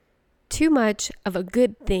Too much of a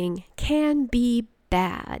good thing can be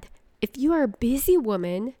bad. If you are a busy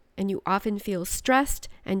woman and you often feel stressed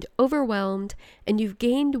and overwhelmed and you've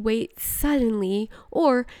gained weight suddenly,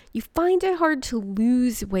 or you find it hard to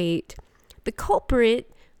lose weight, the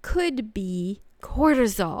culprit could be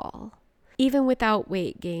cortisol. Even without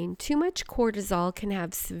weight gain, too much cortisol can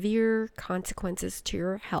have severe consequences to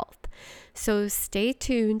your health. So stay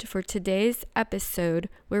tuned for today's episode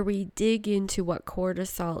where we dig into what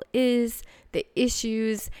cortisol is, the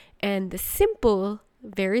issues, and the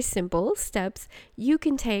very simple steps you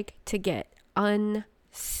can take to get unstressed.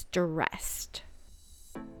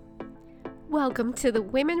 Welcome to the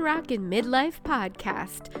Women Rockin' Midlife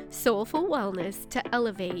Podcast, soulful wellness to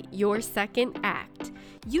elevate your second act.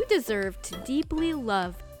 You deserve to deeply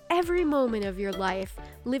love every moment of your life,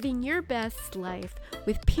 living your best life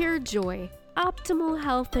with pure joy, optimal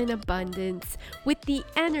health and abundance, with the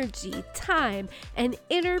energy, time, and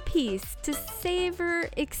inner peace to savor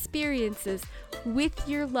experiences with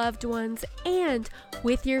your loved ones and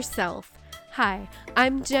with yourself. Hi,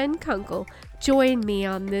 I'm Jen Kunkel. Join me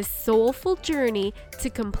on this soulful journey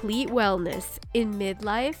to complete wellness in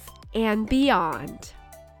midlife and beyond.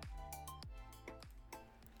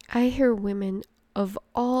 I hear women of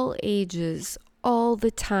all ages all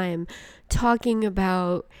the time talking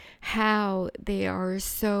about how they are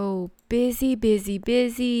so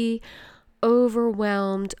busy,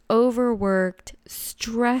 overwhelmed, overworked,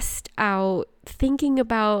 stressed out, thinking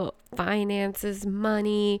about finances,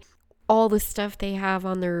 money, all the stuff they have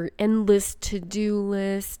on their endless to-do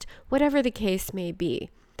list, whatever the case may be.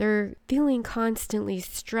 They're feeling constantly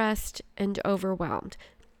stressed and overwhelmed.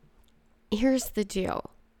 Here's the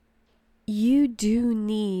deal. You do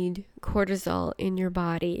need cortisol in your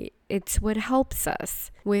body. It's what helps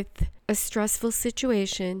us with a stressful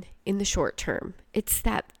situation in the short term. It's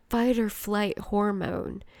that fight or flight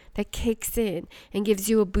hormone that kicks in and gives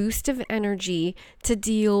you a boost of energy to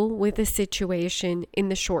deal with a situation in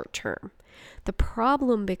the short term. The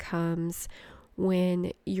problem becomes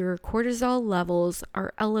when your cortisol levels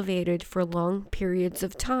are elevated for long periods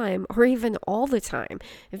of time or even all the time.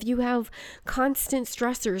 If you have constant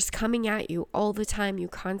stressors coming at you all the time, you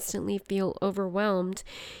constantly feel overwhelmed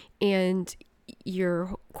and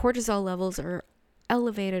your cortisol levels are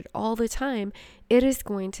elevated all the time, it is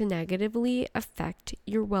going to negatively affect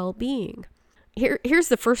your well-being. Here's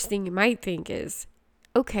the first thing you might think is,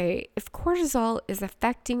 okay, if cortisol is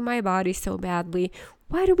affecting my body so badly,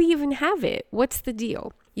 why do we even have it? What's the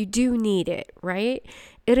deal? You do need it, right?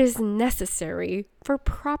 It is necessary for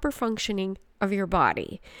proper functioning of your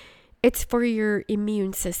body. It's for your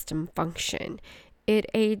immune system function. It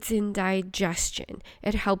aids in digestion.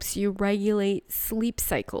 It helps you regulate sleep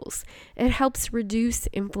cycles. It helps reduce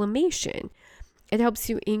inflammation. It helps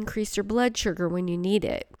you increase your blood sugar when you need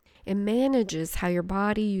it. It manages how your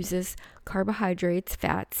body uses carbohydrates,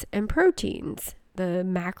 fats, and proteins, the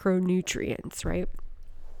macronutrients, right?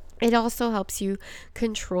 It also helps you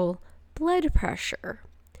control blood pressure.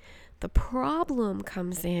 The problem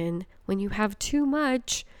comes in when you have too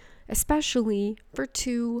much, especially for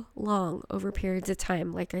too long over periods of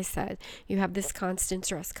time. Like I said, you have this constant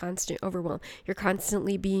stress, constant overwhelm. You're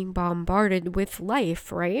constantly being bombarded with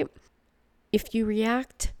life, right? If you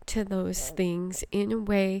react to those things in a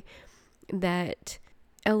way that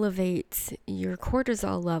elevates your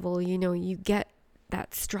cortisol level, you get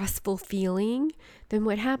that stressful feeling, then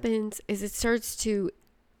what happens is it starts to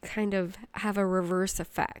kind of have a reverse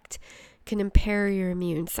effect. It can impair your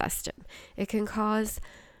immune system. It can cause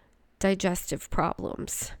digestive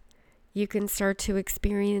problems. You can start to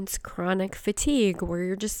experience chronic fatigue where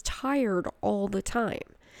you're just tired all the time.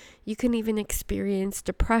 You can even experience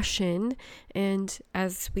depression and,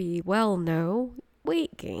 as we well know,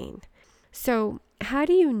 weight gain. So how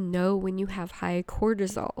do you know when you have high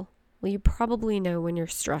cortisol? Well, you probably know when you're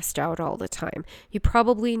stressed out all the time. You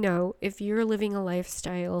probably know if you're living a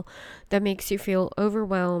lifestyle that makes you feel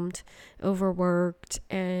overwhelmed, overworked,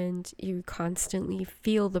 and you constantly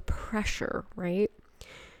feel the pressure, right?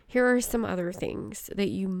 Here are some other things that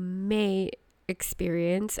you may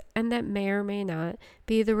experience and that may or may not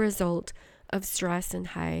be the result of stress and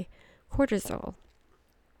high cortisol.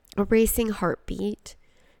 A racing heartbeat,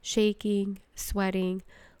 shaking, sweating,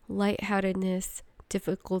 lightheadedness,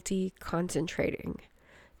 difficulty concentrating.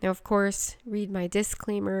 Now, of course, read my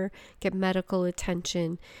disclaimer, get medical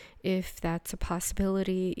attention if that's a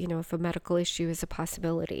possibility, if a medical issue is a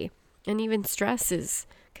possibility. And even stress is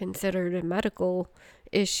considered a medical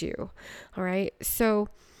issue. All right. So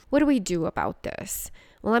what do we do about this?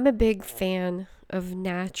 Well, I'm a big fan of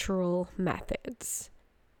natural methods.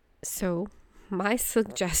 So my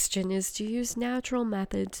suggestion is to use natural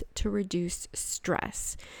methods to reduce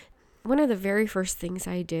stress. One of the very first things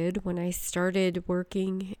I did when I started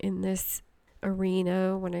working in this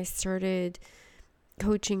arena, when I started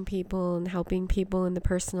coaching people and helping people in the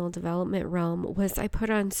personal development realm, was I put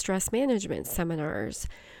on stress management seminars.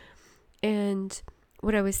 And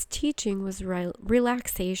what I was teaching was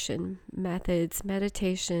relaxation methods,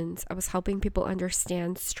 meditations. I was helping people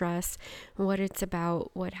understand stress, what it's about,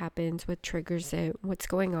 what happens, what triggers it, what's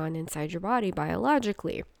going on inside your body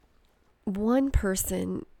biologically. One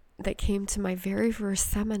person that came to my very first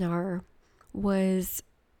seminar was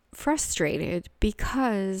frustrated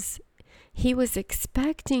because he was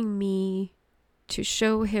expecting me to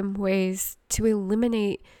show him ways to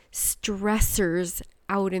eliminate stressors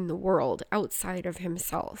out in the world, outside of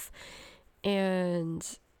himself. And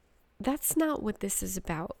that's not what this is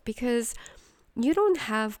about, because you don't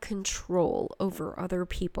have control over other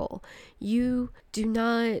people. You do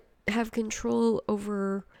not have control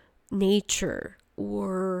over nature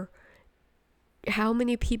or how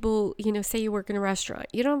many people, say you work in a restaurant.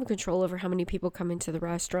 You don't have control over how many people come into the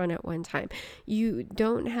restaurant at one time. You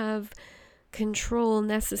don't have control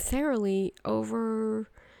necessarily over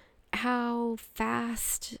how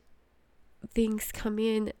fast things come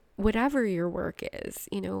in, whatever your work is,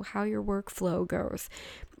 how your workflow goes.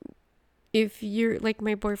 If you're like,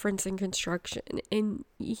 my boyfriend's in construction and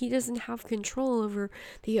he doesn't have control over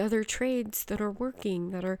the other trades that are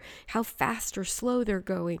working, that are how fast or slow they're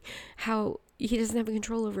going, how he doesn't have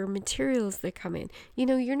control over materials that come in.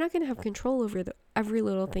 You're not going to have control over every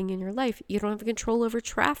little thing in your life. You don't have control over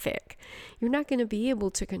traffic. You're not going to be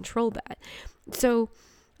able to control that. So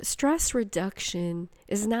stress reduction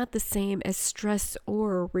is not the same as stress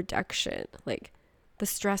or reduction. Like, the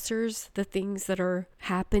stressors, the things that are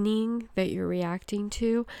happening that you're reacting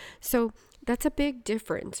to. So that's a big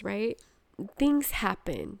difference, right? Things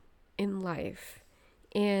happen in life,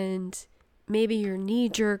 and maybe your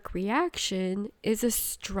knee-jerk reaction is a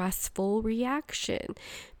stressful reaction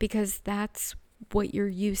because that's what you're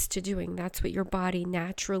used to doing. That's what your body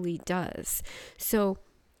naturally does. So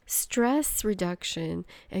stress reduction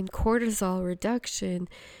and cortisol reduction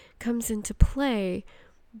comes into play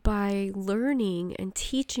by learning and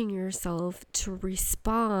teaching yourself to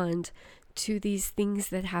respond to these things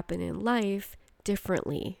that happen in life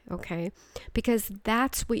differently, okay? Because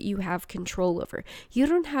that's what you have control over. You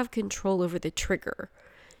don't have control over the trigger.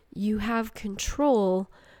 You have control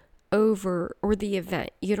over, or the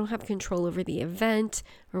event. You don't have control over the event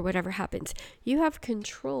or whatever happens. You have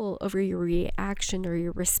control over your reaction or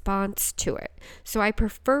your response to it. So I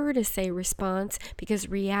prefer to say response because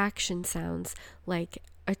reaction sounds like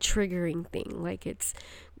a triggering thing, like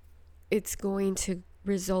it's going to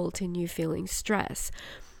result in you feeling stress.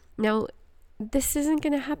 Now, this isn't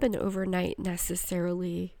going to happen overnight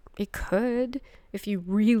necessarily. It could if you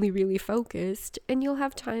really, really focused, and you'll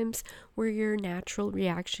have times where your natural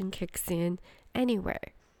reaction kicks in anyway.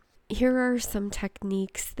 Here are some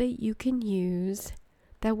techniques that you can use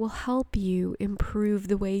that will help you improve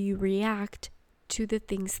the way you react to the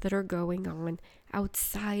things that are going on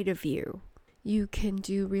outside of you. You can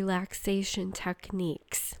do relaxation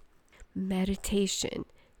techniques, meditation,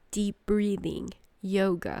 deep breathing,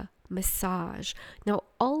 yoga, massage. Now,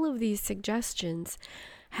 all of these suggestions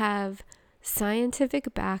have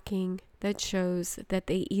scientific backing that shows that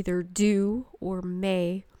they either do or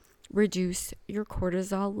may reduce your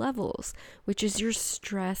cortisol levels, which is your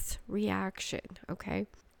stress reaction, okay?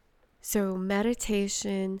 So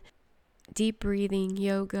meditation, deep breathing,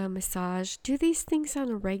 yoga, massage, do these things on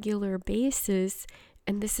a regular basis,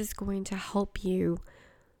 and this is going to help you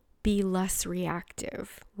be less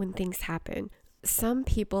reactive when things happen. Some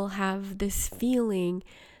people have this feeling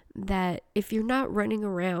that if you're not running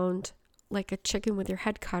around like a chicken with your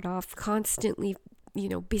head cut off, constantly,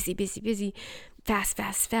 busy,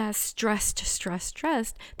 fast,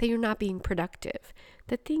 stressed, that you're not being productive.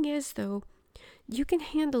 The thing is, though, you can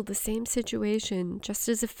handle the same situation just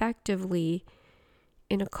as effectively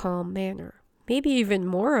in a calm manner, maybe even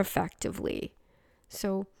more effectively.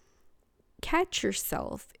 So catch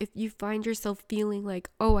yourself if you find yourself feeling like,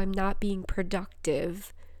 oh, I'm not being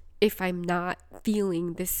productive if I'm not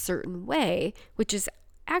feeling this certain way, which is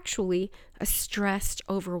actually a stressed,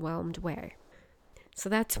 overwhelmed way. So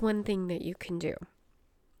that's one thing that you can do.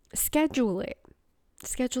 Schedule it.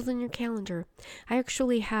 Schedule in your calendar. I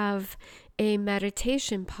actually have a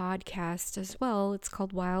meditation podcast as well. It's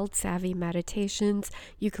called Wild Savvy Meditations.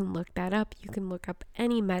 You can look that up. You can look up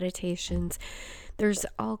any meditations. There's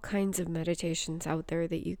all kinds of meditations out there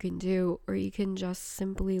that you can do, or you can just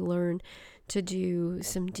simply learn to do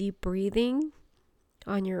some deep breathing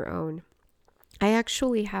on your own. I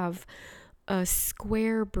actually have a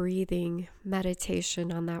square breathing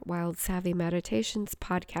meditation on that Wild Savvy Meditations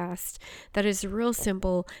podcast that is real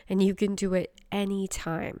simple and you can do it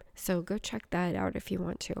anytime. So go check that out if you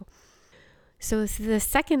want to. So the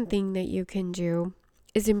second thing that you can do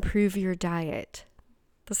is improve your diet.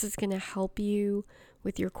 This is going to help you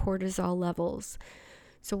with your cortisol levels.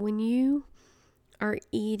 So when you are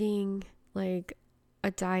eating like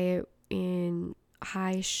a diet in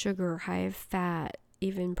high sugar, high fat,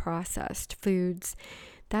 even processed foods,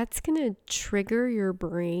 that's going to trigger your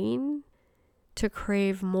brain to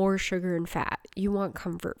crave more sugar and fat. You want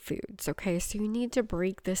comfort foods, okay? So you need to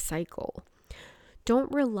break this cycle.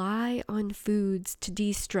 Don't rely on foods to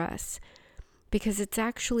de-stress because it's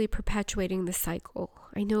actually perpetuating the cycle.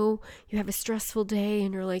 I know you have a stressful day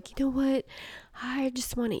and you're like, you know what? I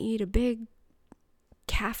just want to eat a big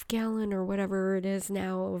half gallon or whatever it is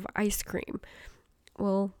now of ice cream.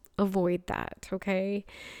 Well, avoid that, okay?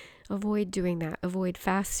 Avoid doing that. Avoid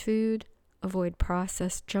fast food. Avoid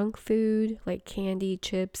processed junk food like candy,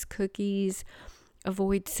 chips, cookies.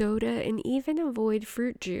 Avoid soda and even avoid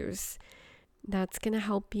fruit juice. That's going to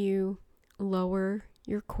help you lower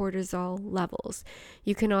your cortisol levels.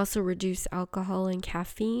 You can also reduce alcohol and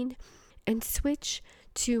caffeine and switch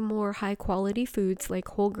to more high quality foods like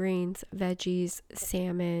whole grains, veggies,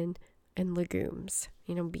 salmon, and legumes,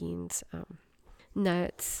 beans,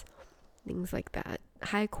 nuts, things like that.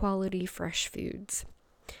 High quality fresh foods.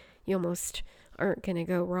 You almost aren't going to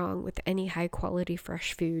go wrong with any high quality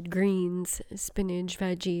fresh food, greens, spinach,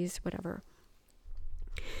 veggies, whatever.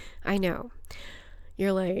 I know.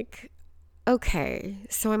 You're like, okay,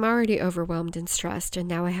 so I'm already overwhelmed and stressed and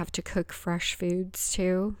now I have to cook fresh foods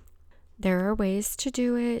too. There are ways to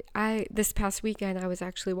do it. This past weekend, I was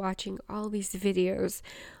actually watching all these videos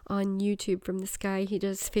on YouTube from this guy. He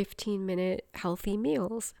does 15-minute healthy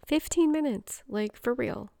meals. 15 minutes, like for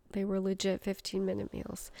real. They were legit 15-minute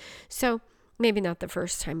meals. So maybe not the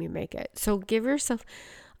first time you make it. So give yourself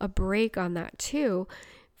a break on that too.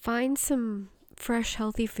 Find some fresh,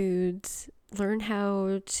 healthy foods. Learn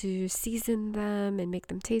how to season them and make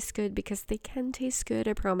them taste good because they can taste good,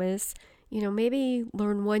 I promise. Maybe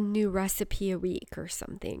learn one new recipe a week or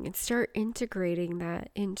something and start integrating that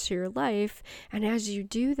into your life. And as you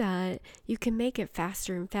do that, you can make it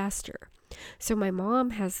faster and faster. So my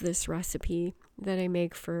mom has this recipe that I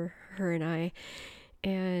make for her and I,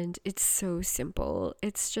 and it's so simple.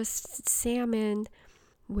 It's just salmon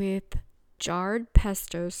with jarred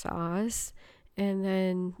pesto sauce and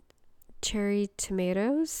then cherry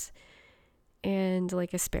tomatoes and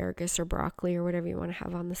like asparagus or broccoli or whatever you want to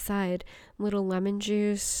have on the side, little lemon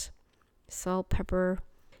juice, salt, pepper,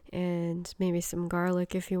 and maybe some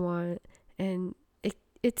garlic if you want. And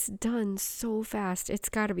it's done so fast. It's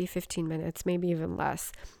got to be 15 minutes, maybe even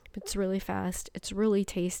less. It's really fast. It's really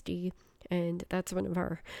tasty. And that's one of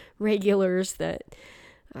our regulars that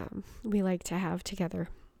we like to have together.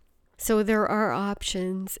 So there are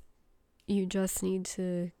options. You just need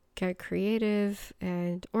to get creative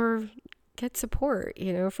or get support,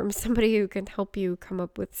 from somebody who can help you come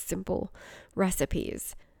up with simple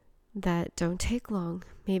recipes that don't take long,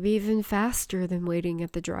 maybe even faster than waiting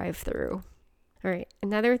at the drive-thru. All right,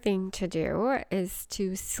 another thing to do is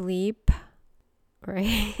to sleep,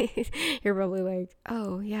 right? You're probably like,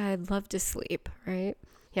 oh yeah, I'd love to sleep, right?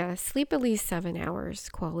 Yeah, sleep at least 7 hours,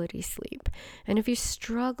 quality sleep. And if you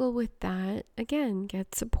struggle with that, again,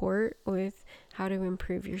 get support with how to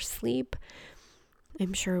improve your sleep.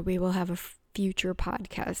 I'm sure we will have a future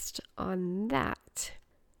podcast on that.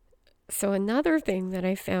 So another thing that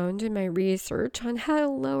I found in my research on how to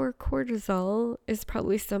lower cortisol is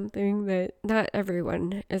probably something that not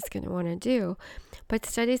everyone is going to want to do. But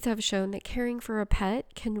studies have shown that caring for a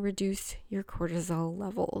pet can reduce your cortisol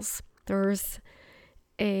levels. There's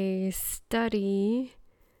a study.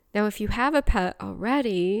 Now, if you have a pet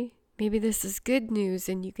already, maybe this is good news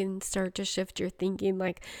and you can start to shift your thinking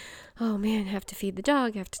like, oh man, I have to feed the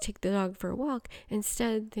dog, I have to take the dog for a walk.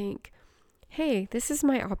 Instead, think, hey, this is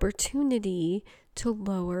my opportunity to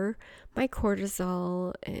lower my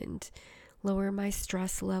cortisol and lower my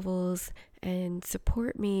stress levels and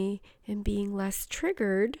support me in being less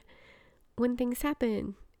triggered when things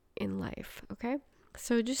happen in life, okay?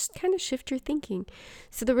 So just kind of shift your thinking.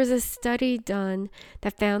 So there was a study done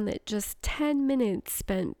that found that just 10 minutes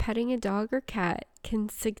spent petting a dog or cat can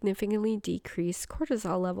significantly decrease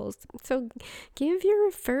cortisol levels. So give your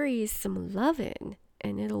furries some lovin'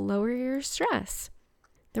 and it'll lower your stress.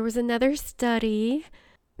 There was another study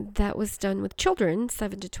that was done with children,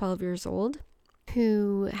 7 to 12 years old,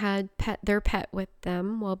 who had their pet with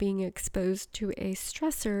them while being exposed to a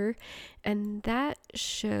stressor, and that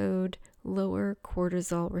showed lower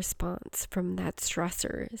cortisol response from that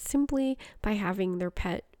stressor simply by having their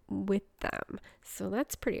pet with them. So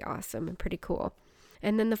that's pretty awesome and pretty cool.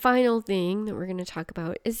 And then the final thing that we're going to talk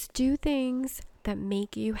about is do things that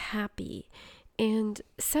make you happy and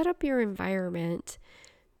set up your environment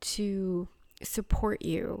to support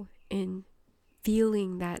you in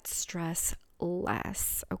feeling that stress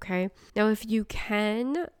less, okay? Now, if you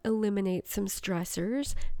can eliminate some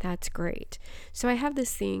stressors, that's great. So I have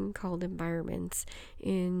this thing called environments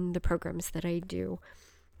in the programs that I do,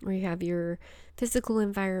 where you have your physical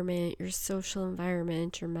environment, your social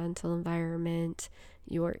environment, your mental environment,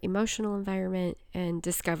 your emotional environment, and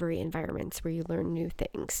discovery environments where you learn new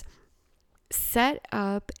things. Set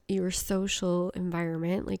up your social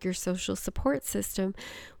environment, like your social support system,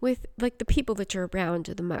 with like the people that you're around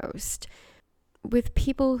the most, with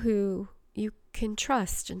people who you can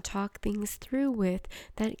trust and talk things through with,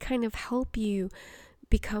 that kind of help you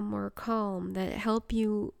become more calm, that help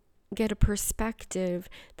you get a perspective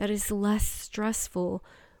that is less stressful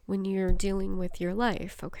when you're dealing with your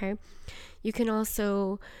life, okay? You can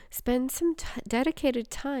also spend some dedicated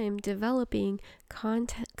time developing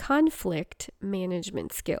conflict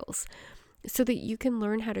management skills so that you can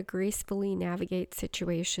learn how to gracefully navigate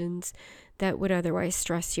situations that would otherwise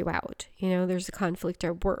stress you out. You know, there's a conflict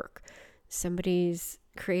at work. Somebody's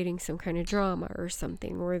creating some kind of drama or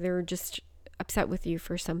something, or they're just upset with you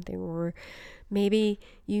for something, or maybe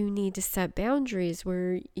you need to set boundaries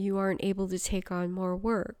where you aren't able to take on more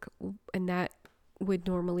work, and that would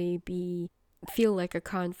normally feel like a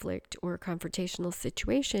conflict or a confrontational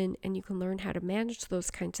situation, and you can learn how to manage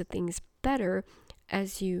those kinds of things better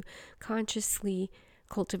as you consciously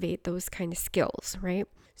cultivate those kind of skills, right?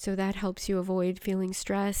 So that helps you avoid feeling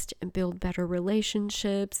stressed and build better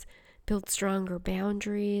relationships, build stronger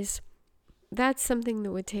boundaries. That's something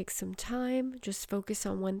that would take some time. Just focus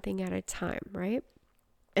on one thing at a time, right?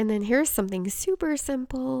 And then here's something super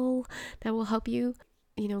simple that will help you,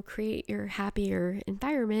 create your happier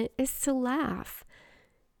environment, is to laugh.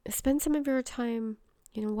 Spend some of your time,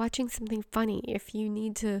 watching something funny if you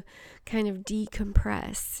need to kind of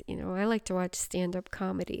decompress. I like to watch stand-up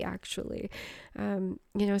comedy, actually.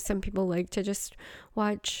 Some people like to just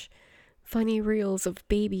watch funny reels of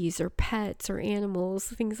babies or pets or animals,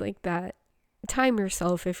 things like that. Time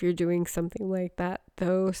yourself if you're doing something like that,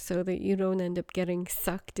 though, so that you don't end up getting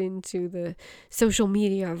sucked into the social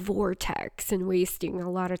media vortex and wasting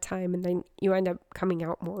a lot of time, and then you end up coming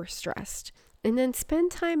out more stressed. And then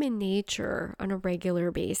spend time in nature on a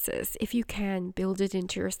regular basis. If you can, build it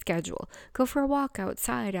into your schedule. Go for a walk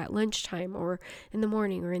outside at lunchtime or in the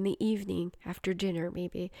morning or in the evening after dinner,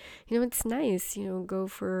 maybe. It's nice, go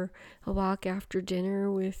for a walk after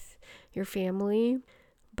dinner with your family,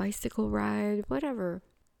 bicycle ride, whatever.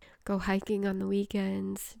 Go hiking on the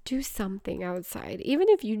weekends. Do something outside. Even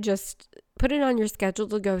if you just put it on your schedule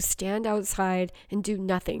to go stand outside and do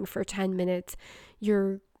nothing for 10 minutes,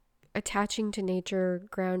 you're attaching to nature,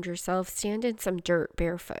 ground yourself, stand in some dirt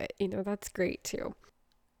barefoot. That's great too.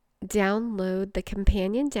 Download the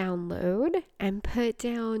companion download and put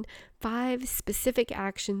down 5 specific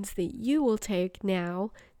actions that you will take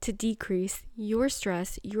now to decrease your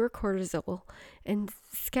stress, your cortisol, and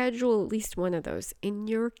schedule at least one of those in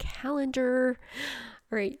your calendar.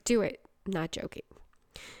 All right, do it. I'm not joking.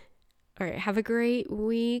 All right, have a great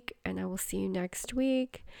week, and I will see you next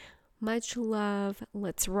week. Much love.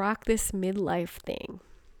 Let's rock this midlife thing.